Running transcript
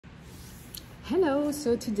Hello,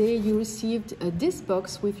 so today you received this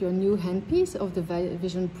box with your new handpiece of the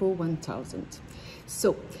Vision Pro 1000.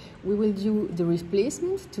 So we will do the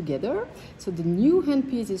replacement together. So the new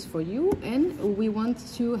handpiece is for you, and we want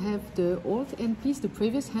to have the old handpiece, the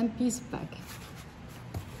previous handpiece, back.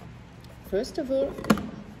 First of all,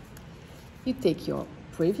 you take your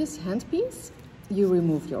previous handpiece, you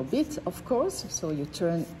remove your bit, of course, so you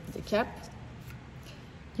turn the cap,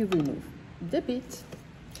 you remove the bit,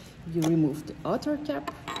 you remove the outer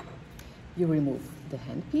cap, you remove the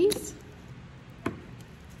handpiece,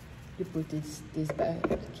 you put this back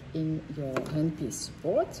in your handpiece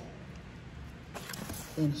support,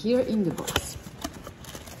 and here in the box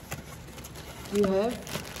you have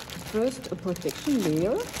first a protection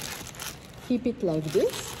layer. Keep it like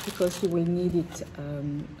this because you will need it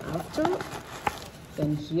after.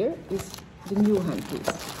 Then here is the new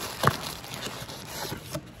handpiece.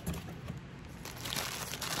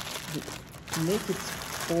 Make it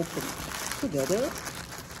open together.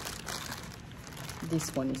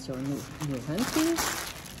 This one is your new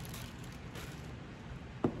handpiece.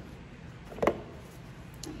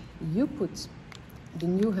 You put the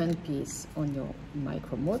new handpiece on your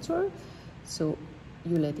micromotor, so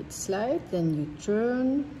you let it slide, then you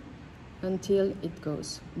turn until it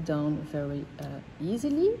goes down very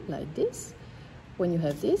easily, like this. When you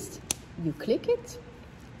have this, you click it,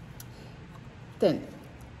 then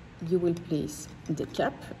you will place the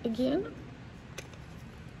cap again,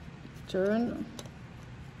 turn,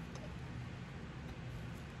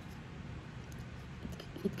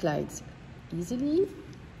 it glides easily,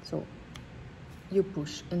 so you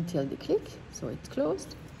push until the click, so it's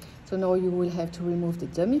closed. So now you will have to remove the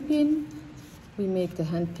dummy pin. We make the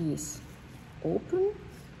handpiece open,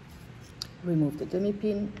 remove the dummy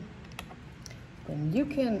pin, then you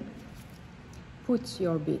can put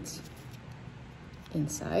your bit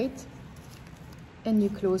inside and you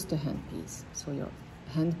close the handpiece, so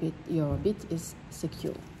your bit is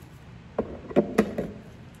secure.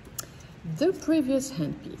 The previous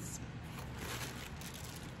handpiece,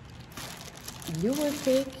 you will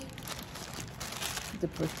take the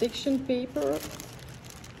protection paper,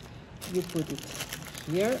 you put it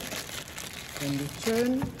here, and you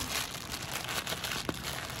turn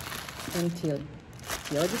until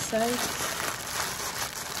the other side.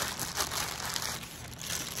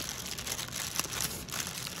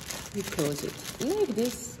 You close it like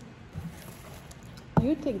this.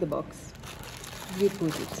 You take the box, you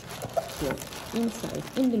put it here inside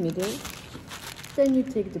in the middle, then you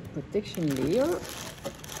take the protection layer,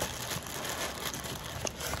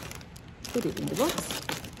 put it in the box,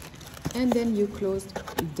 and then you close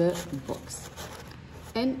the box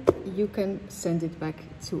and you can send it back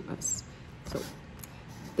to us. So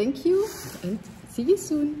thank you and see you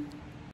soon.